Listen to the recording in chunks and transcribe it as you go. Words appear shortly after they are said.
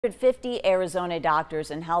150 Arizona doctors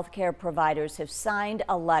and healthcare providers have signed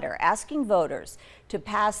a letter asking voters to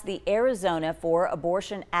pass the Arizona for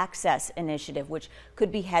Abortion Access initiative, which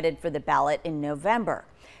could be headed for the ballot in November.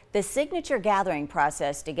 The signature gathering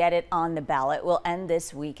process to get it on the ballot will end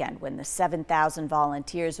this weekend when the 7,000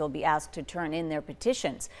 volunteers will be asked to turn in their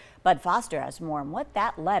petitions. Bud Foster has more on what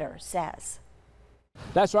that letter says.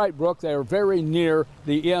 That's right, Brooke. They're very near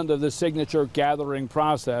the end of the signature gathering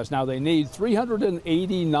process. Now, they need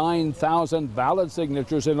 389,000 valid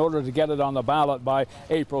signatures in order to get it on the ballot by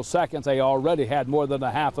April 2nd. They already had more than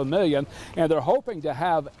 500,000, and they're hoping to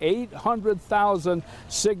have 800,000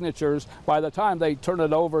 signatures by the time they turn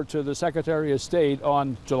it over to the Secretary of State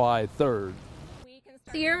on July 3rd.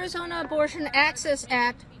 The Arizona Abortion Access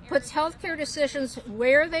Act puts healthcare decisions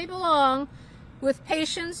where they belong, with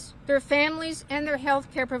patients, their families, and their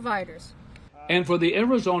healthcare providers. And for the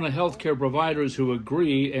Arizona healthcare providers who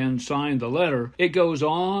agree and sign the letter, it goes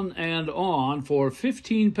on and on for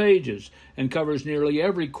 15 pages and covers nearly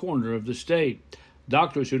every corner of the state.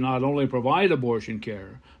 Doctors who not only provide abortion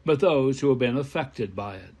care, but those who have been affected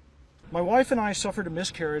by it. My wife and I suffered a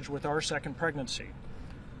miscarriage with our second pregnancy.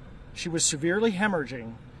 She was severely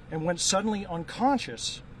hemorrhaging and went suddenly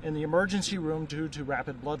unconscious in the emergency room due to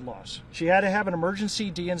rapid blood loss. She had to have an emergency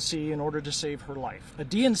D&C in order to save her life. A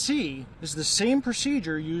D&C is the same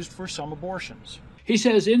procedure used for some abortions. He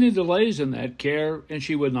says any delays in that care and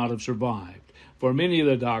she would not have survived. For many of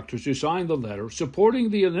the doctors who signed the letter supporting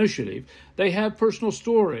the initiative, they have personal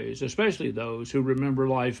stories, especially those who remember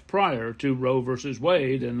life prior to Roe v.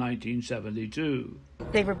 Wade in 1972.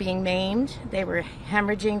 They were being maimed, they were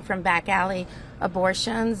hemorrhaging from back alley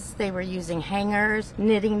abortions, they were using hangers,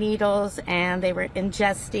 knitting needles, and they were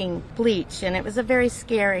ingesting bleach, and it was a very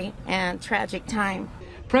scary and tragic time.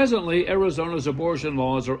 Presently, Arizona's abortion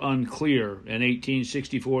laws are unclear. An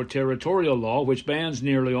 1864 territorial law, which bans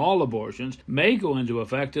nearly all abortions, may go into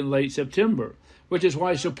effect in late September, which is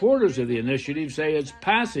why supporters of the initiative say its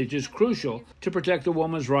passage is crucial to protect a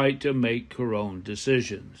woman's right to make her own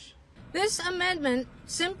decisions. This amendment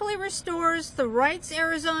simply restores the rights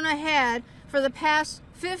Arizona had for the past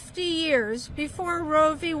 50 years before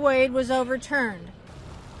Roe v. Wade was overturned.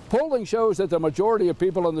 Polling shows that the majority of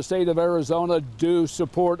people in the state of Arizona do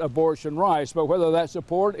support abortion rights, but whether that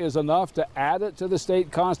support is enough to add it to the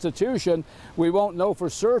state constitution, we won't know for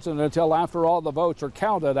certain until after all the votes are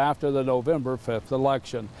counted after the November 5th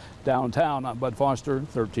election. Downtown, I'm Bud Foster,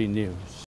 13 News.